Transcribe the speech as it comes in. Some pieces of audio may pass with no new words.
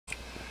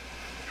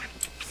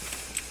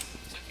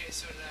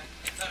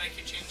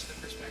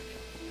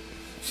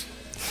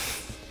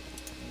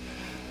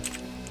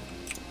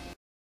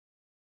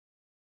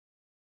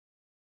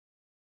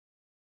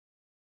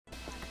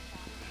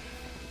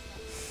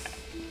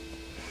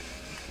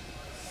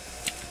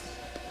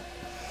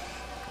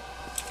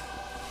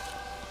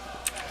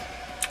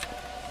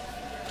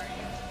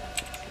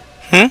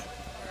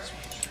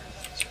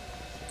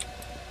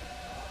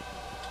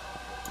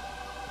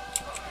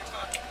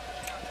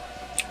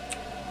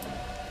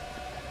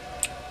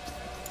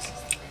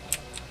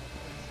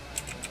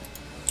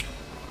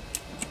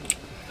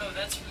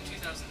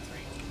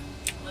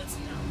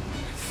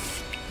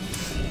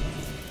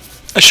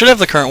should have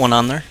the current one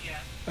on there. Yeah.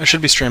 I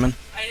should be streaming.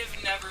 I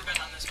have never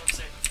been on this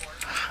website before.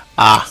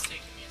 Ah. It's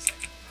taken me a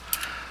second.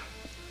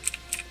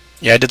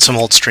 Yeah, I did some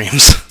old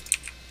streams.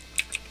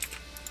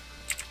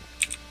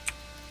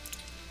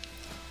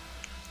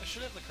 I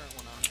should have the current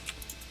one on.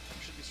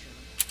 I should be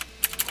streaming.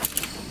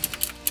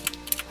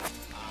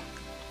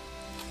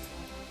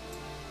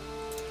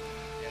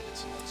 Yeah, I did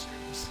some old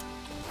streams.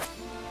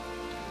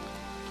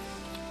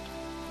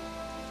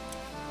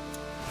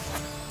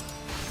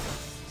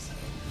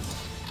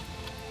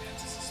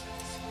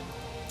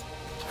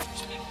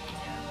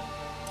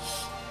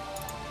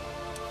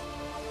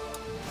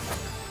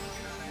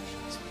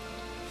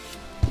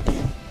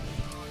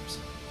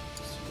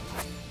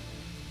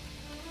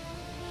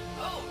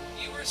 Oh,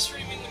 you were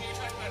streaming when you were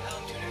talking about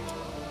Alan Tudyk.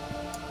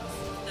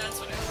 That's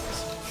what it was.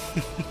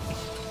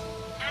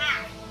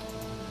 Ah!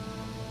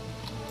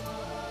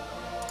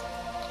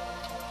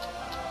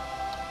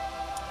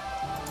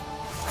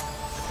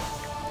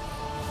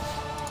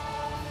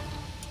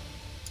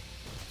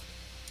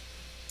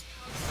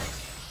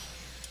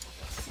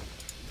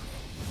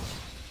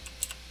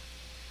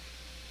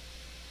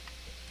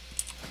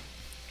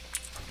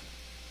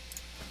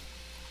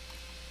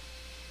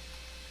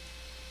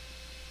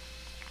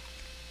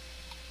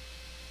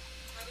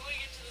 How do I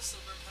get to the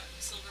Silver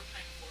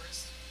Pine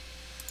Forest?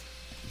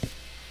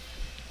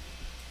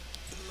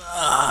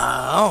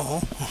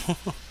 Oh.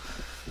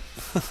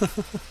 I'm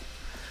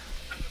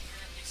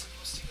apparently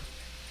supposed to go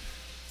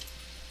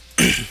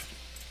there.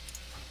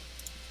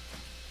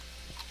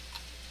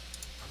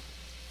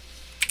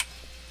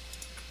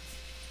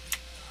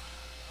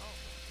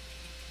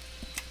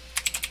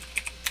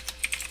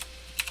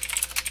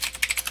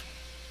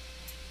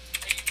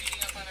 Are you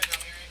beating up on a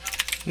dummy right now?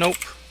 Nope.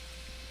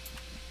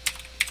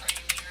 Are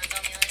you near a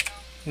dummy right now?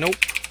 Nope.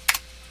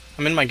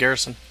 I'm in my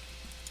garrison.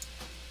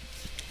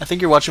 I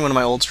think you're watching one of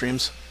my old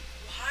streams.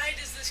 Why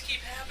does this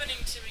keep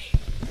happening to me?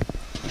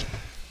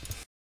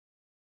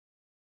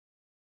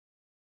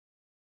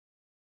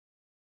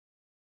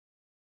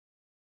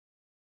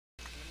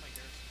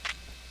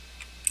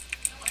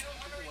 No, I don't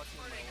want a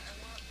recording. I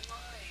want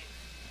live.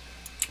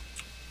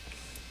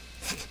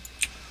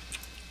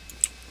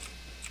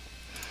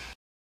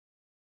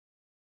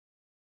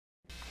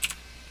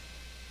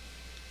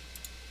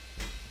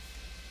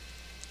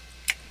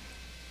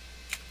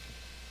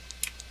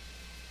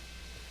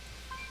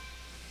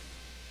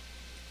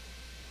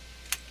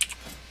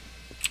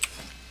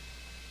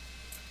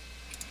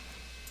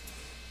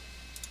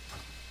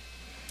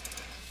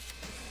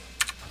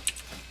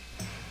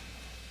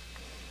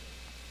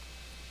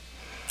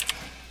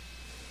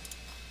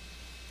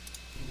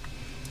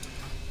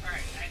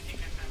 Alright, I think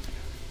I found it.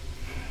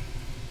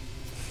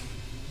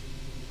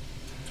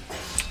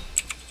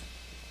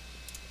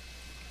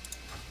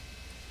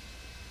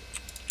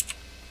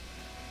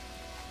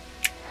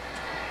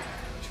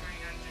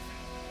 Trying on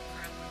different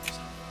crap with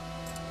yourself.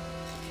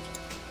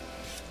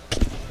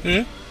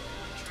 Hmm?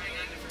 Trying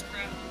on different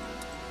crap?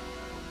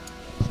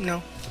 No. No.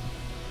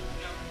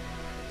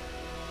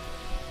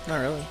 Not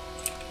really.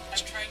 I'm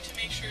trying to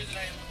make sure that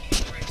I am looking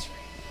at the right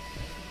screen.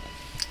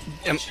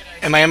 What Am, should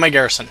I am I in my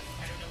garrison?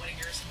 I don't know what a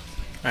garrison looks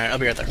like. Alright, I'll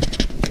be right there.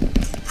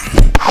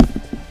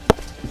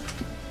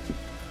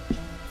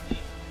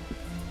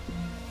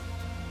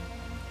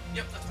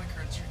 Yep, that's my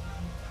current screen.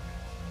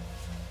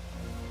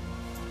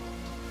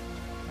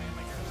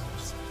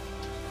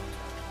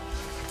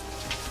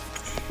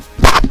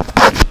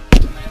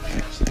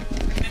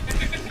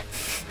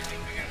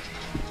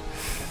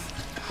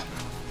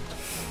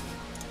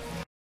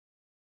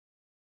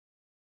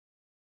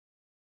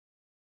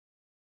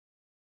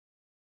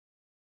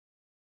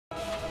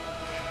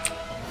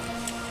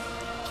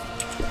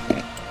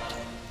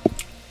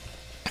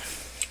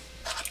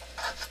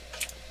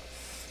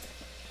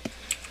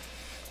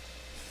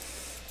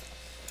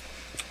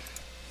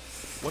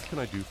 What can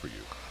I do for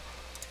you?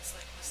 It's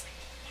like listening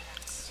to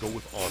pets. Go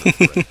with honor,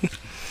 friend.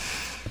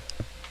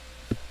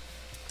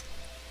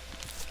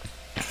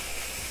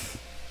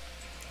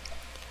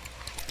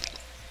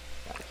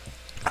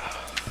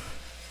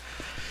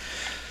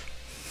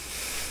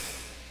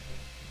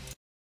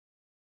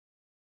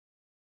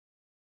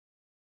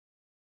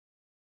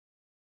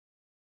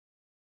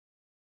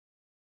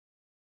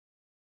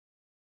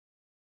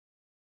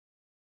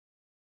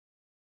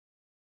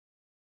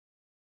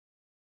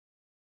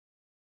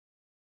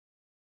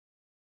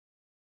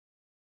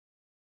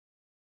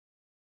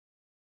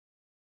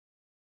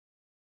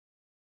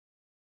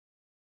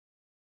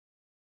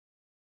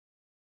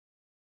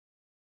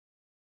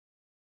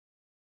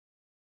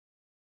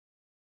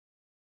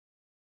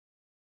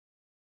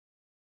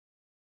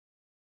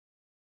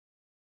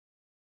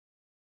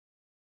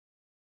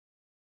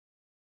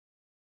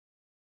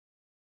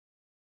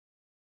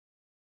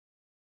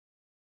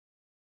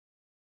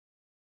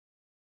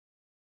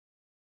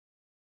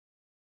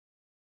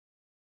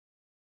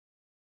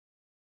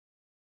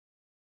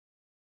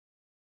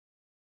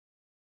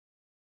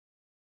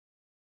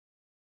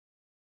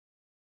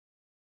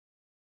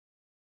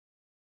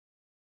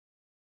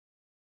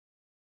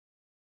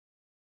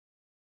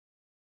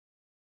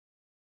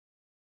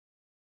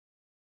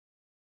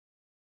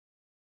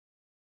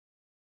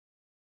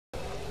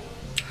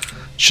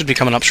 Should be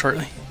coming up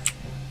shortly.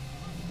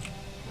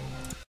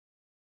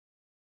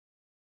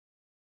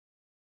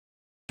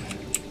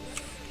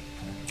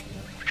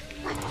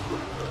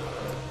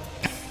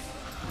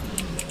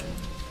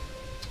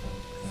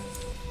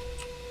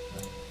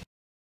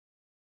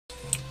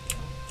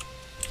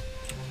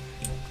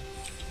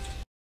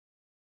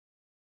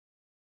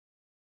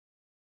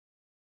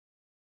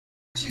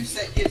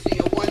 Set gives me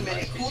a 1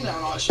 minute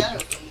cooldown on Shadow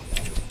Fiend.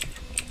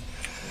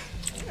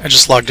 I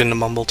just logged into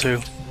Mumble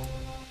too.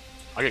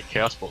 I get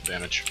Chaos Bolt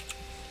damage.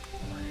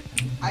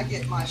 I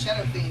get my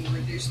Shadow Fiend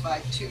reduced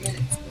by 2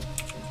 minutes.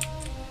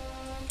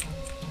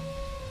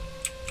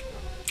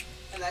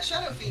 And that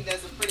Shadow Fiend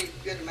does a pretty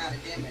good amount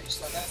of damage,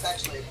 so that's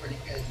actually a pretty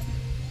good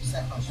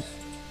set motion.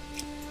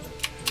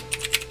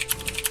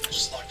 I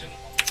just logged into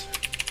Mumble too.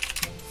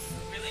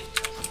 Really?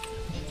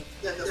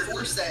 The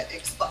 4 set,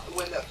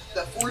 when the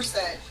 4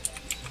 set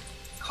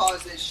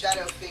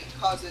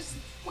causes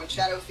when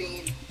Shadow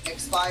Fiend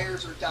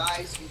expires or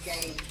dies, you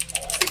gain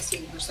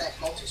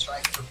 16%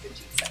 multi-strike for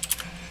 15 seconds.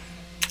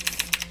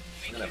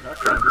 That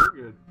sounds very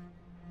good.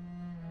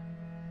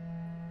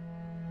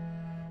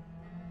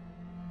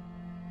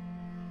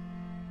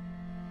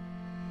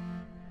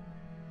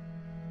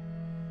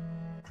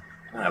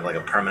 I have like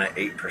a permanent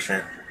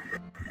 8%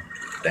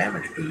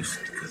 damage boost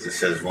because it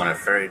says when a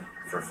fairy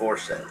for 4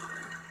 set.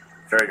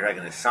 Fairy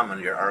Dragon is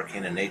summoned, your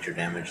arcane and nature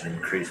damage is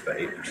increased by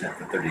 8%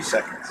 for 30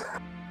 seconds.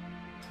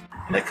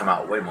 And they come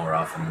out way more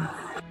often.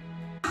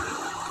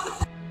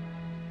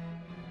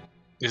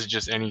 Is it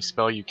just any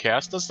spell you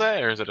cast does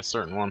that, or is it a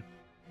certain one?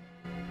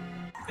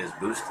 Is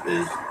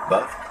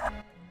buffed?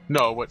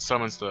 No, what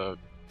summons the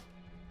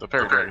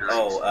Fairy Dragon?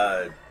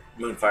 Oh,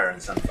 Moonfire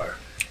and Sunfire.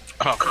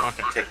 Oh,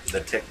 okay.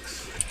 The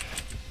ticks.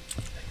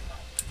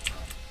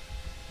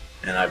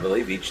 And I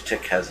believe each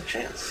tick has a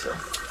chance, so...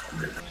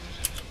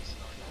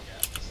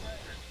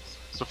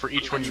 So for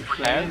each one you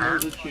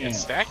have, it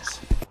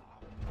stacks?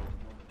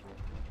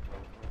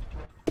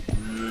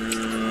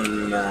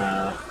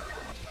 No.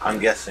 I'm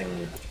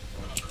guessing...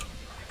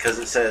 Because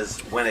it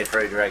says when a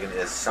Fairy Dragon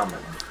is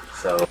summoned,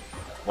 so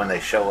when they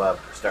show up,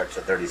 it starts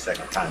a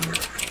 30-second timer.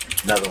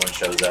 Another one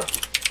shows up,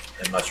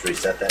 it must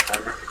reset that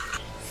timer.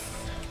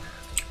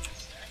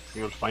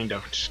 You'll find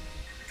out.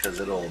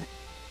 Because it'll...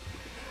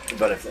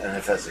 But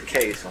if that's the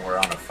case and we're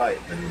on a fight,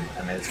 then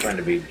I mean it's going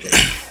to be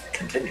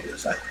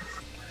continuous. I'll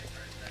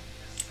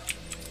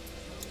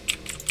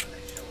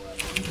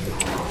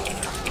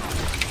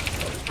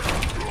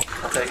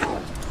take it.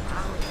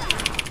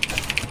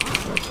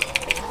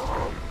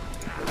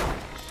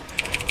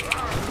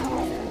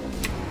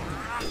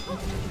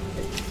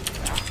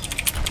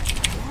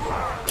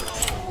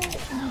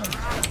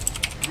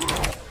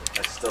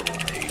 I still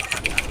don't need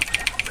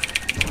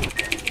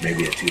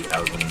maybe a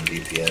 2,000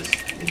 DPS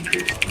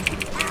increase.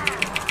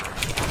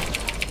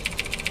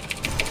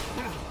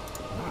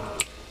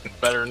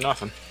 Better than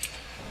nothing.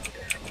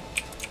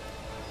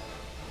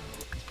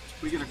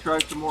 We gonna try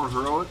some more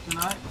heroic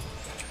tonight?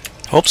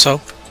 Hope so.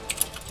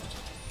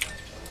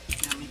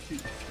 Yeah, me too.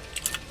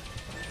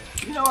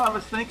 You know, I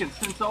was thinking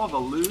since all the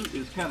loot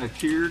is kind of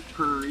tiered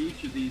per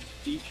each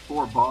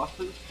 4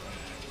 bosses,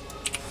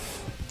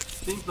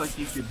 seems like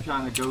you could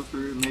kind of go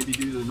through and maybe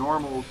do the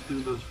normals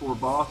through those 4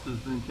 bosses,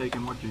 then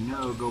taking what you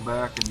know, go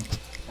back and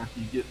after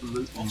you get the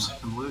loot,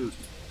 some loot,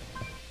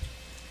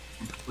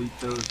 and complete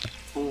those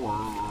 4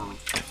 or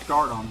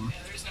start on them.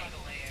 There's no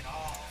delay at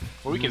all.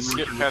 Well, we can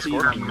skip past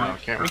Gorking now,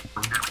 can't we?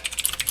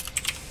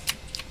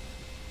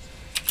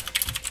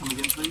 Come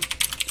again, please?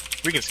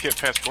 We can skip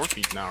past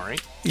Gorfeed now, right?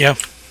 Yeah.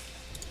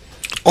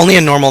 Only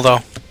in normal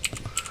though.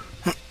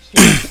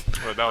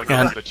 Well, that'll give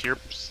us the tier.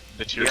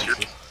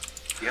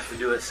 You have to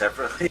do it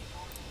separately.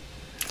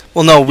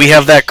 Well, no, we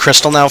have that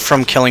crystal now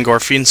from killing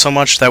Gorfiend so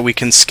much that we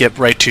can skip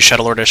right to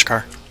Shadowlord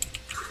Ishkar.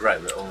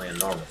 Right, but only in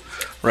normal.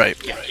 Right.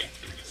 Yeah.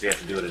 So you have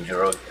to do it in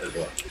heroic as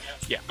well.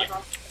 Yeah.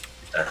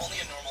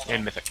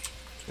 And mythic.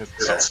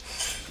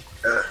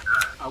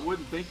 I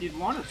wouldn't think you'd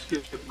want to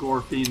skip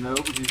Gorfeed though,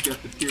 because he's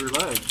got the tier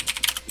legs.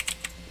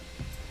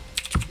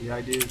 The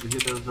idea is to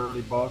hit those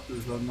early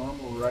bosses on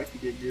normal, right, to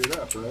get geared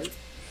up, right?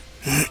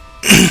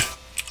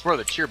 It's where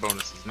the tier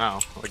bonus is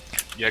now. Like,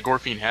 yeah,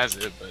 Gorfeed has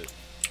it, but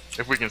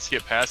if we can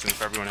skip past it,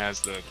 if everyone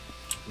has the... I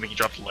think he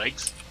drops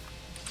legs.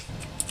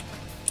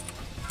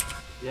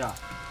 Yeah.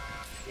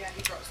 Yeah,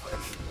 he drops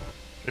legs.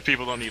 If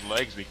people don't need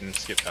legs, we can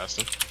skip past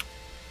them.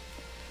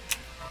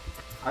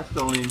 I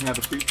still don't even have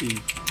a 2-piece.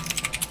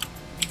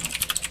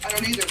 I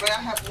don't either, but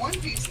I have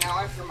 1 piece now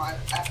after I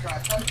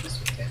practiced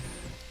with it.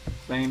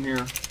 Same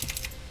here.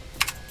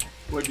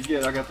 What'd you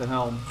get? I got the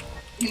helm.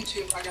 Me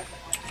too, I got that.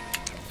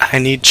 I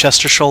need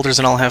chest or shoulders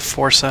and I'll have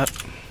 4 set.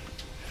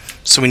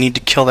 So we need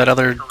to kill that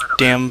other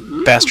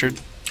damn bastard.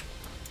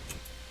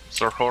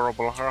 Sir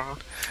Horrible.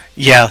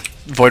 Yeah,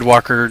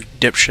 Voidwalker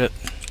dipshit.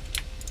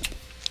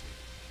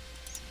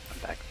 I'm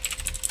back.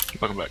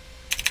 Welcome back.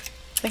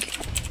 Thank you.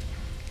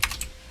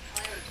 I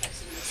already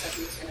texted him and said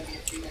he was going to be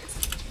a few minutes.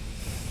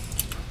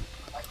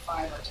 Like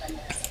 5 or 10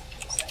 minutes.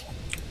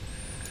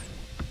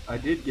 I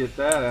did get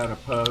that out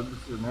of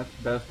pugs, and that's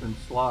best in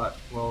slot.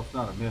 Well, it's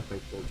not a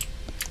mythic, but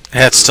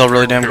Yeah, it's still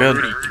really damn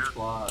good. best in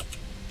slot.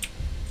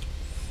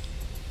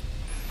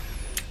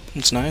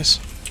 It's nice.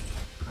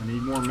 I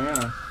need more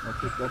mana.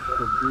 That's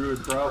the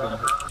druid problem.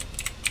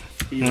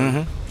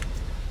 Mm-hmm.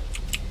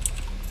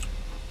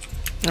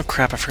 Oh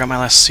crap, I forgot my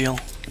last seal.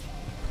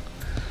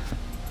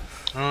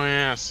 Oh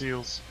yeah,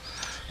 seals.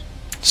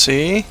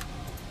 See?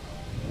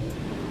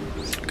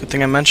 Good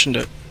thing I mentioned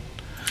it.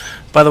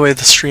 By the way,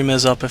 the stream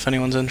is up if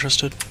anyone's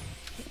interested.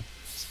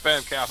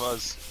 Spam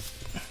kappas.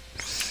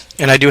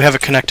 And I do have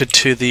it connected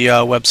to the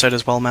website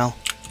as well, Mal.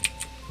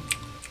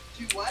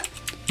 Do what?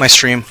 My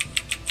stream.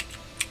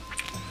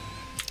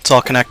 It's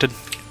all connected.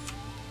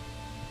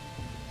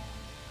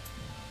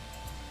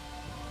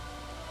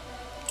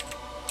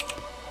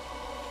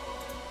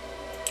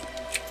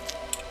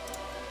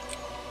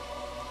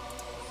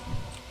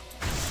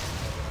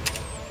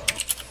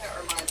 That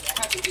reminds me,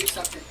 I have to do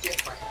something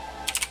different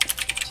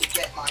to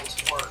get mine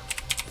to work.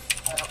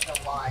 I don't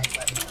know why,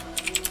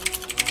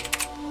 but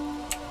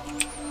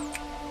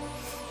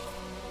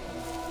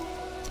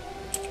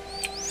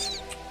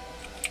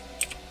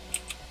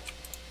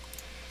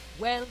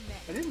Well met.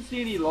 I didn't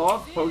see any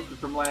logs posted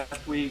from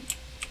last week.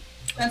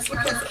 that's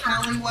because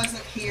Callie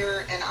wasn't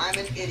here and I'm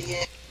an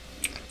idiot.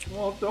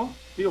 Well, don't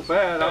feel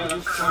bad. I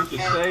was just going to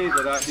say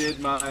that I did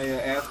my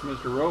Ask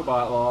Mr.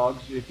 Robot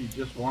logs. If you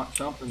just want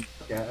something to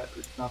look at,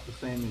 it's not the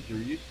same as you're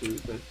used to,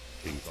 but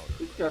King's Honor.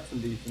 it's got some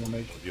decent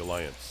information. The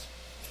Alliance.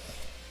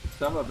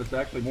 Some of it's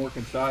actually more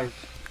concise.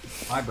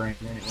 My brain,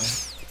 anyway.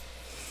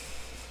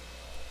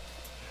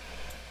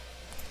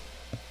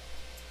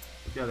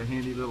 It's got a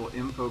handy little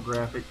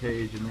infographic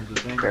page, and there's a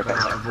thing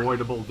about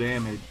avoidable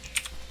damage.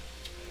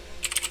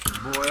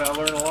 Boy, I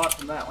learned a lot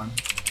from that one.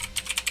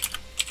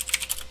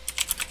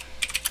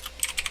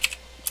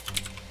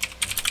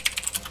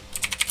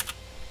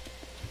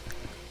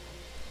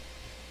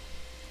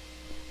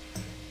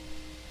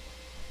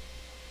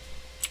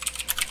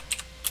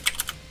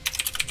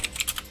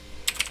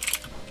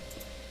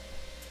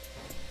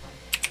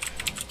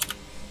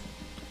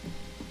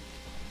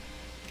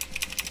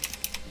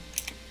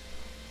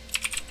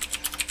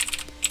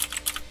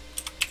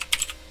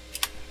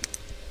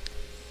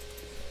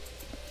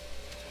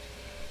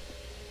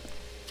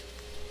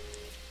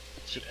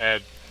 Should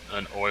add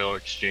an oil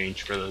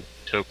exchange for the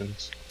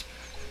tokens.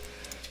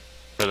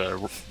 For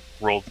the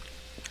rolled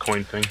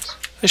coin things.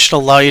 They should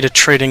allow you to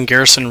trade in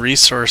garrison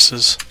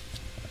resources.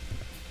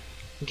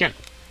 Again.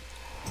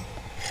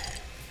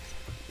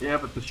 Yeah,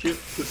 but the ship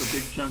took a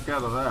big chunk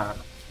out of that.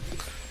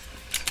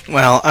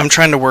 Well, I'm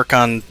trying to work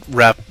on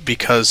rep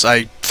because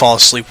I fall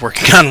asleep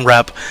working on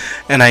rep,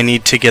 and I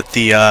need to get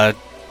the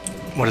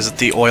what is it?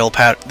 The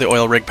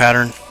oil rig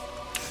pattern,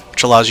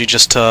 which allows you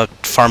just to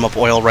farm up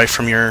oil right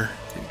from your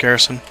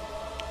garrison.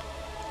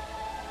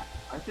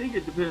 I think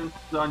it depends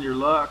on your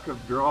luck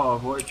of draw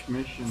of which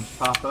missions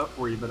pop up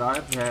for you, but I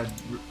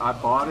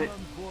bought it,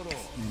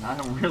 and I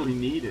don't really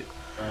need it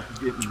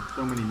after getting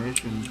so many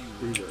missions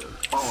through the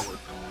followers.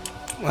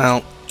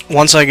 Well,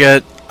 once I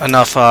get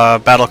enough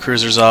battle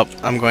cruisers up,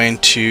 I'm going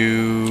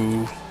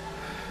to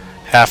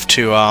have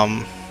to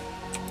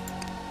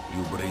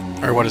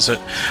or what is it?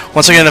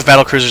 Once I get enough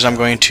battle cruisers, I'm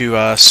going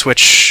to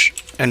switch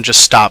and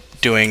just stop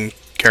doing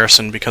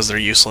garrison because they're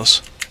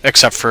useless,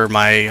 except for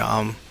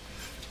my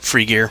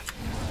free gear.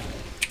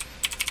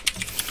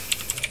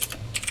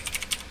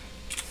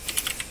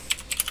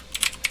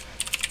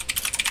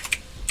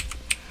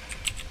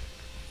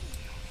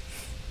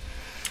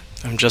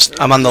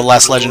 I'm on the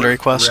last legendary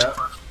quest. That's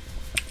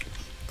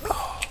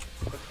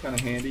kind of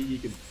handy. You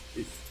can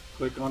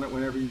click on it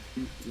whenever you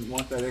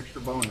want that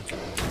extra bonus.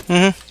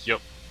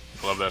 Yep.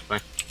 Love that thing.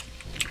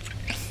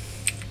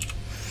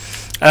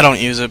 I don't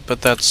use it,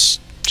 but that's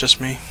just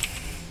me.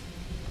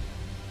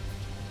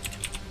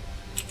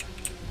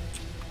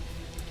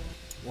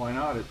 Why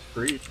not? It's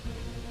free.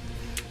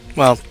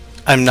 Well,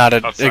 I'm not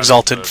Outside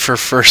exalted of the for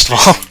first of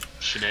all.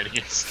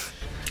 Shenanigans.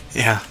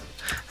 Yeah.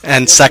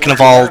 And second of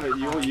all,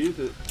 You'll use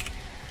it.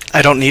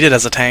 I don't need it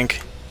as a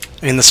tank.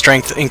 I mean, the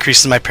strength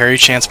increases my parry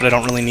chance, but I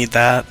don't really need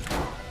that.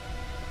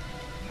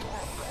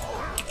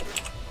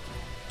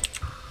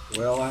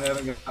 Well, I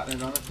haven't gotten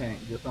it on a tank,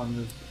 just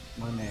on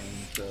my main,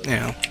 so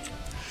Yeah.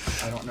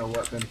 I don't know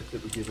what benefits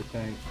it would give a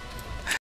tank.